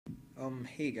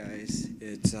Hey guys,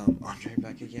 it's Andre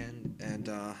back again, and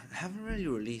I haven't really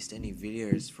released any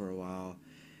videos for a while,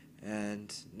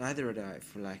 and neither did I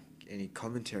for like any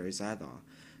commentaries either.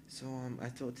 So I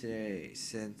thought today,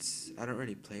 since I don't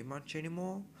really play much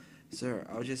anymore, so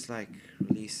I'll just like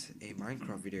release a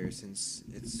Minecraft video since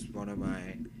it's one of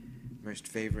my most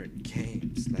favorite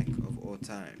games like of all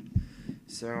time.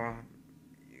 So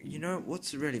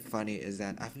what's really funny is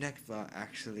that I've never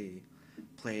actually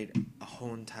played a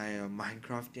whole entire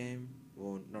Minecraft game.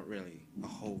 Well, not really a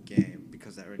whole game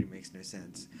because that really makes no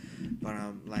sense. But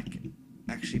like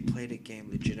actually played a game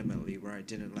legitimately where I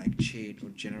didn't like cheat or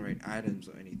generate items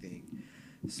or anything.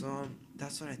 So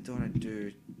that's what I thought I'd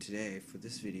do today for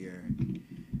this video.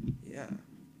 Yeah.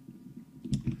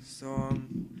 So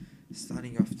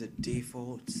starting off the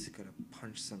defaults, gotta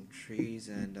punch some trees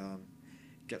and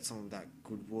get some of that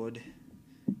good wood.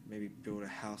 Maybe build a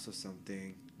house or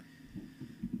something.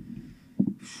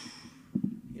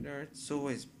 It's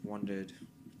always wondered.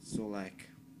 So like,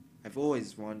 I've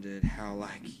always wondered how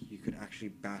like you could actually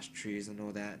bash trees and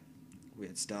all that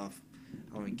weird stuff.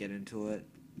 I won't get into it.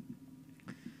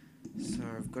 So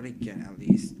I've got to get at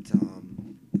least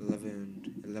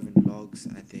 11 logs,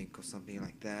 I think, or something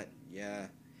like that. Yeah.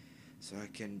 So I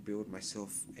can build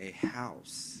myself a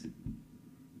house.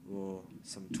 Or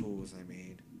some tools, I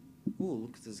mean. Ooh,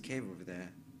 look, there's a cave over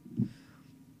there.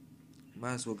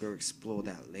 Might as well go explore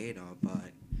that later,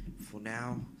 but for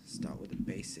now, start with the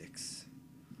basics.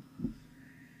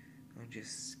 I'll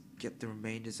just get the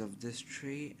remainders of this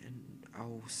tree and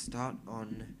I'll start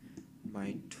on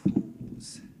my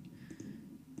tools.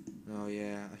 Oh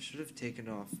yeah, I should have taken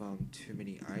off too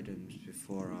many items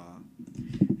before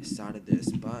I started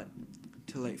this, but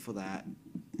too late for that.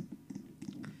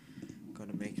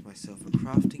 Gonna make myself a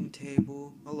crafting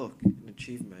table. Oh look, an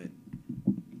achievement.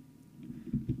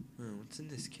 Oh, what's in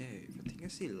this cave? I think I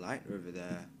see light over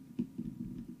there.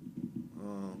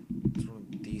 Oh, it's one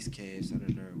of these caves. I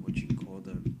don't know what you call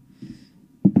them.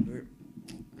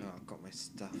 Oh, got my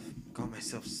stuff. Got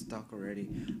myself stuck already.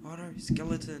 Oh no,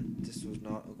 skeleton! This was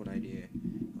not a good idea.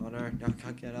 Oh no, now I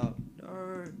can't get up.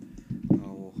 No!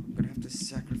 Oh, I'm gonna have to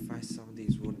sacrifice some of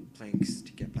these wooden planks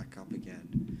to get back up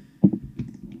again.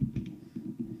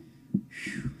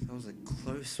 Phew, that was a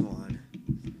close one.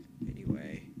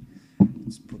 Anyway,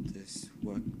 let's put this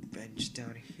workbench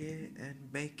down here and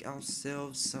make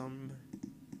ourselves some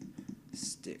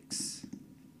sticks.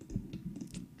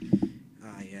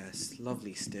 Ah yes,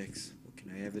 lovely sticks. What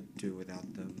can I ever do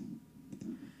without them?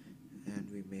 And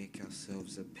we make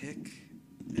ourselves a pick,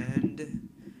 and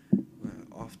we're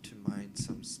off to mine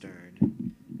some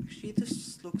stone. Actually,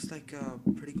 this looks like a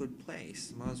pretty good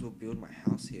place. Might as well build my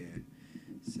house here,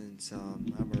 since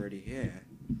I'm already here.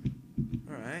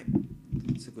 Alright,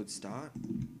 that's a good start.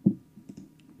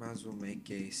 Might as well make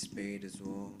a spade as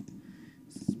well.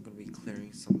 So I'm gonna be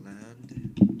clearing some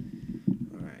land.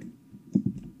 Alright.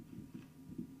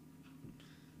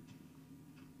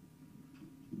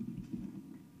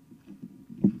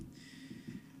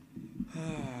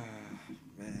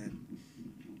 Man.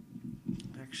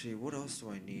 Actually, what else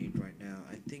do I need right now?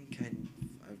 I think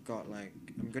I've got like,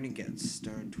 I'm gonna get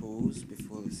stone tools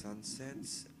before the sun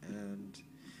sets, and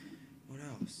what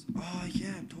else? Oh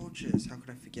yeah, torches, how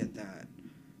could I forget that?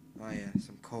 Oh yeah,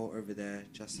 some coal over there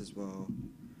just as well.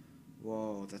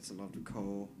 Whoa, that's a lot of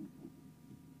coal.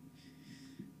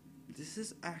 This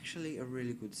is actually a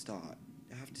really good start,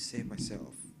 I have to say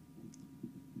myself.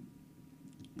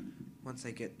 Once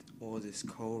I get all this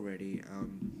coal ready,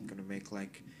 I'm gonna make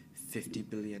like 50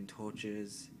 billion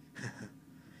torches.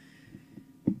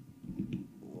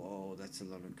 Whoa, that's a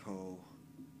lot of coal.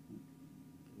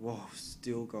 Whoa,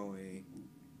 still going.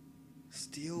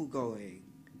 Still going.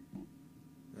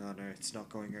 Oh no, it's not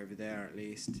going over there at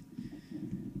least.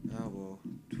 Oh well,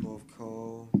 12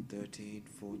 coal, 13,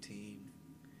 14,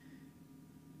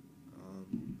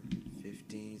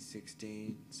 15,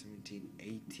 16, 17,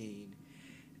 18.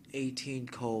 18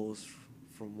 coals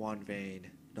from one vein.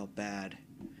 Not bad.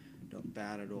 Not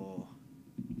bad at all.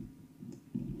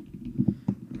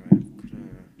 Alright, I'm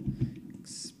gonna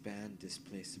expand this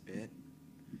place a bit.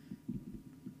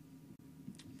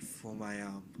 Before my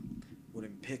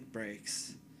wooden pick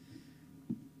breaks.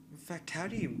 In fact, how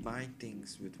do you mine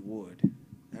things with wood?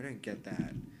 I don't get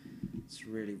that. It's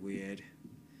really weird.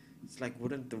 It's like,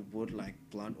 wouldn't the wood like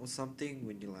blunt or something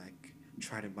when you like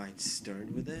try to mine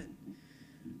stone with it?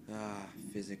 Ah,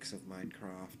 physics of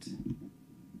Minecraft.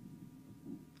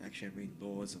 Actually, I mean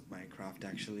laws of Minecraft,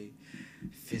 actually.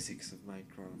 Physics of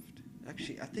Minecraft.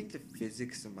 Actually, I think the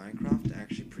physics of Minecraft are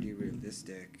actually pretty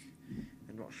realistic.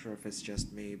 I'm not sure if it's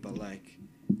just me, but like,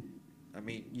 I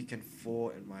mean, you can fall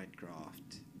in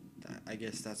Minecraft. I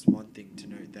guess that's one thing to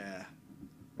note there.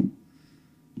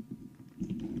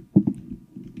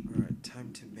 Alright,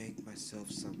 time to make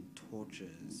myself some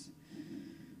torches.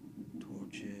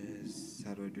 Torches.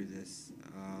 How do I do this?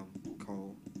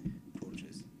 Coal.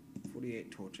 Torches.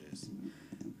 48 torches.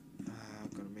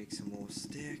 Gotta make some more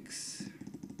sticks.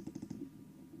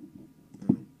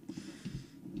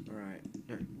 Alright,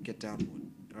 no, get down wood.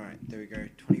 Alright, there we go.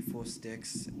 24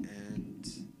 sticks, and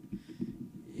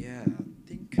yeah, I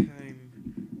think I'm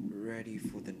ready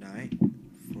for the night.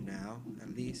 For now,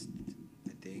 at least.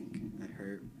 I think. I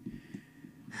hope.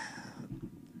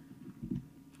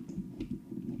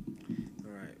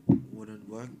 Alright, wooden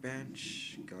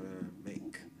workbench. Gotta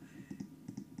make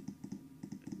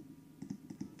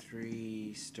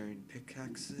 3 stone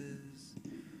pickaxes.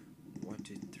 1,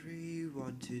 2, 3.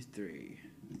 1, 2, 3.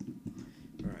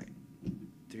 Alright.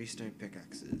 3 stone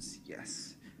pickaxes.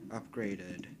 Yes.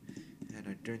 Upgraded. And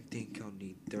I don't think I'll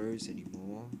need those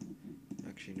anymore.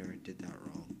 Actually, no, I did that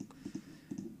wrong.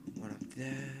 1 up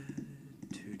there.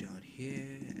 2 down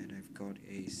here. And I've got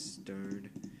a stone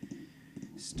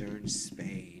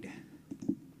spade.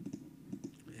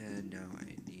 And now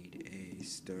I need a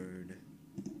stone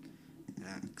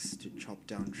axe to chop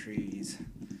down trees.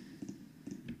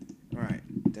 Alright,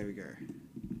 there we go.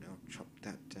 Now chop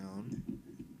that down.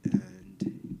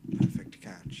 And perfect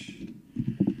catch.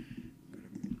 Gonna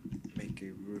make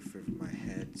a roof over my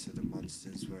head so the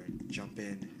monsters won't jump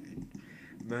in and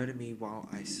murder me while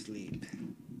I sleep.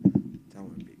 That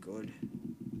won't be good.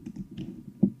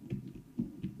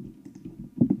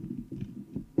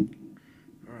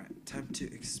 Alright, time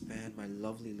to expand my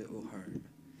lovely little home.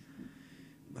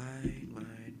 Mine.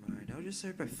 I'll just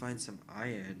hope I find some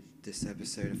iron this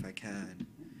episode if I can.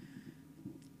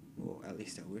 Or at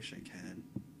least I wish I can.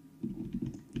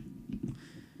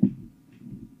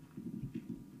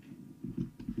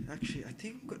 Actually, I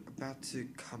think I'm about to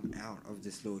come out of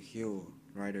this little hill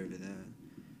right over there.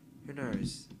 Who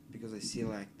knows? Because I see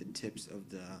like the tips of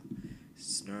the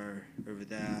snow over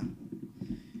there.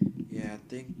 Yeah, I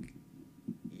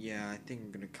think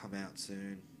I'm gonna come out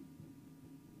soon.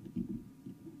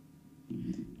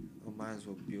 I might as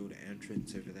well build an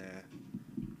entrance over there.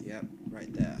 Yep,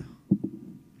 right there.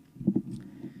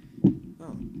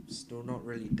 Oh, still not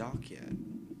really dark yet.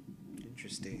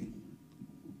 Interesting.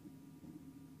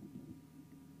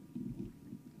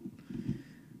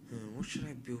 What should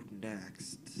I build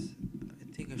next?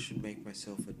 I think I should make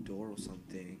myself a door or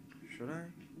something. Should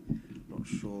I? Not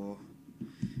sure.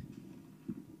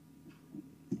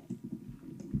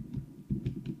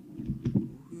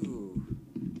 Ooh,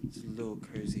 it's a little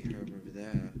cozy home over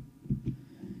there.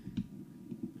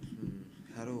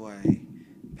 How do I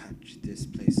patch this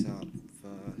place up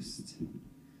first?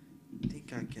 I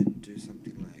think I can do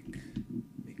something like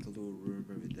make a little room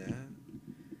over there.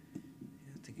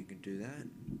 Yeah, I think I can do that.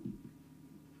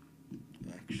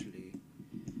 Actually,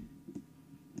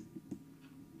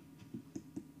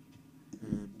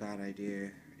 bad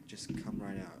idea. Just come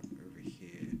right out over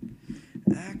here.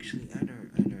 Actually, I know.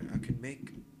 I can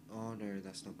make. Oh no,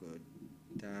 that's not good.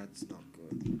 That's not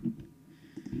good.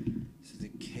 So the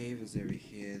cave is over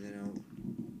here. Then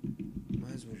I'll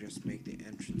might as well just make the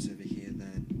entrance over here.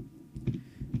 Then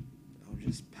I'll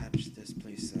just patch this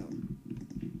place up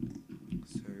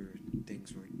so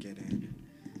things won't get in.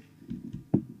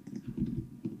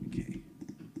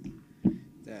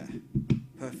 There.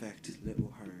 Perfect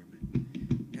little home.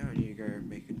 Now I need to go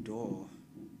make a door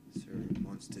so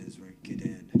monsters won't get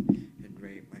in and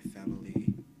rape my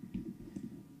family.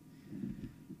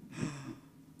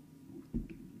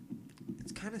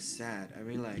 It's kind of sad. I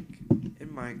mean, like, in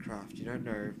Minecraft, you don't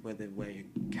know where your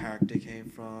character came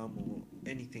from or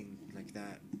anything like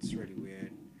that. It's really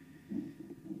weird.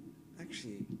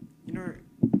 Actually, you know,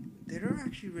 they don't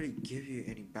actually really give you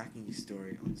any backing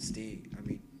story on Steve.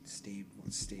 Steve.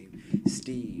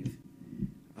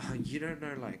 You don't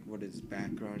know like what his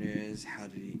background is, how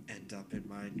did he end up in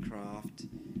Minecraft.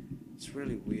 It's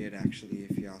really weird actually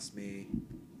if you ask me.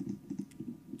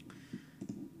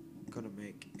 Gotta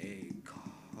make a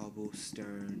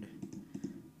cobblestone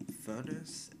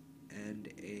furnace and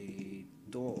a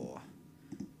door.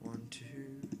 1,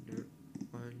 2,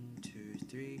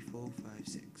 3, 4, 5,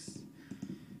 6.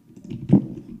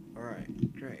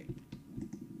 Alright, great.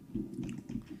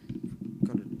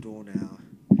 Got a door now.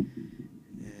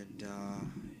 And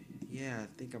yeah, I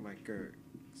think I might go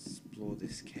explore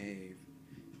this cave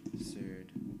soon.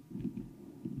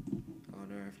 Oh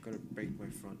no, I've got to break my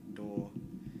front door.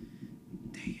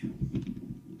 Damn.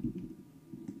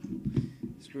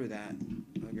 Screw that.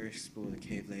 I'll go explore the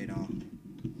cave later.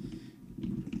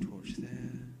 Put a torch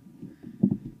there.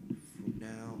 For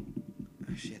now,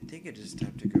 actually I think it is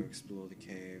time to go explore the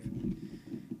cave.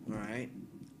 Alright.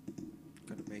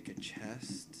 Gotta make a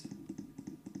chest.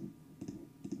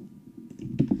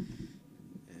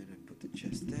 And I put the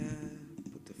chest there.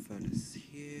 Put the furnace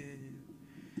here.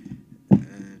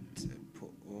 And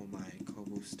put all my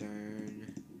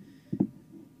cobblestone.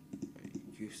 My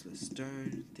useless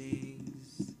stone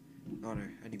things. Oh no,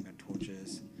 I need my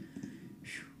torches.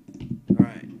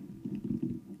 Alright.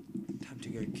 Time to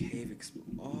go cave explore.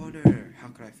 Oh no, how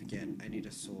could I forget? I need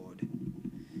a sword.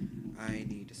 I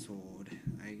need a sword.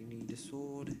 I need a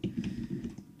sword.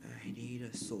 I need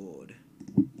a sword.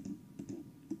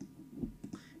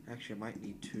 Actually, I might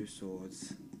need 2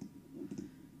 swords.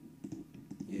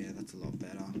 Yeah, that's a lot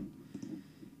better.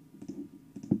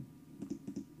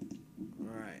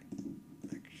 Alright.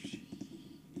 Actually,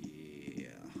 yeah.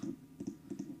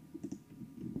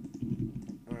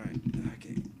 Alright,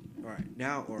 okay. Alright,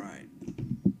 now alright.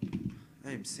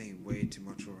 I am saying way too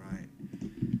much alright.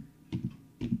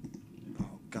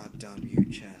 Oh, goddamn you,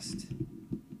 chest.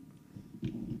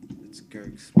 Let's go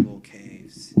explore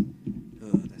caves.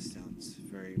 Oh, that sounds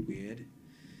very weird.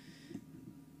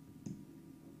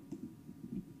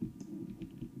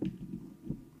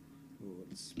 Oh,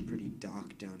 it's pretty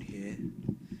dark down here.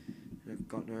 And I've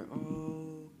got no...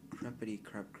 Oh, crappity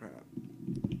crap crap.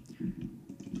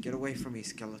 Get away from me,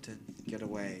 skeleton. Get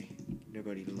away.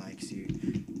 Nobody likes you.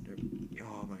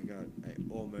 Oh my god, I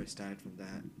almost died from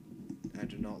that. I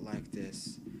do not like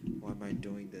this. Why am I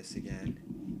doing this again?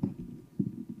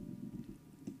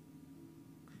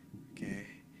 Okay,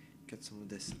 get some of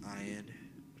this iron,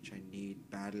 which I need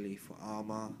badly for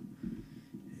armor.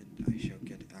 And I shall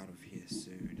get out of here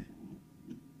soon.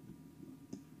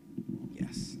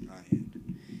 Yes, iron.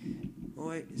 Oh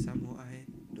wait, is that more iron?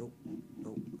 Nope,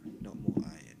 nope, not more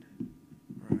iron.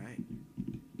 Alright.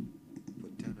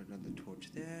 Put down another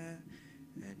torch there.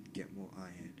 And get more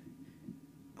iron.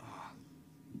 Ah, oh,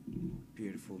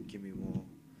 beautiful. Give me more.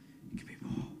 Give me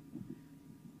more.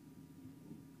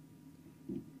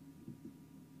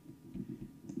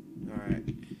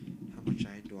 Alright. How much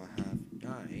iron do I have?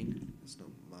 9. That's not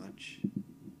much.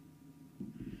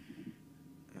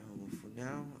 Well, for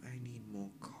now, I need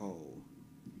more coal.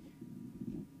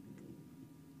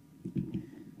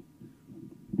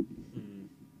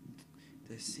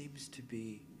 There seems to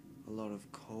be a lot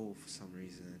of coal for some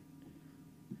reason.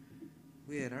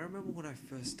 Weird, I remember when I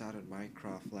first started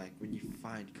Minecraft, like, when you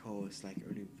find coal, it's like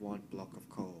only 1 block of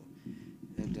coal.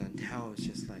 And now it's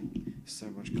just like, so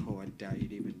much coal, I doubt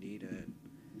you'd even need it.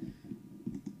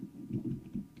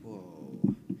 Whoa.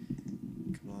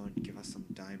 Come on, give us some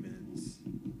diamonds.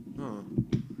 Huh.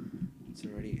 It's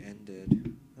already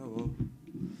ended. Oh well.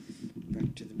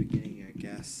 Back to the beginning, I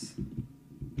guess.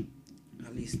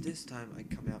 At least this time I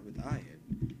come out with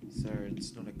iron, so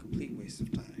it's not a complete waste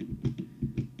of time.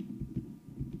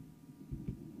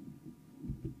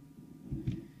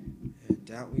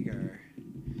 And out we go.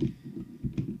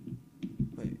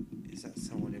 Wait, is that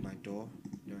someone in my door?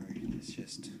 No, it's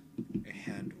just a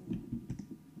handle.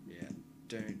 Yeah,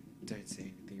 don't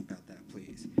say anything about that,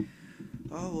 please.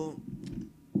 Oh well,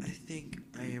 I think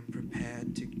I am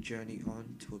prepared to journey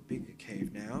on to a bigger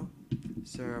cave now,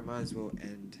 so I might as well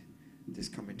end this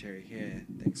commentary here.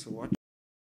 Thanks for watching.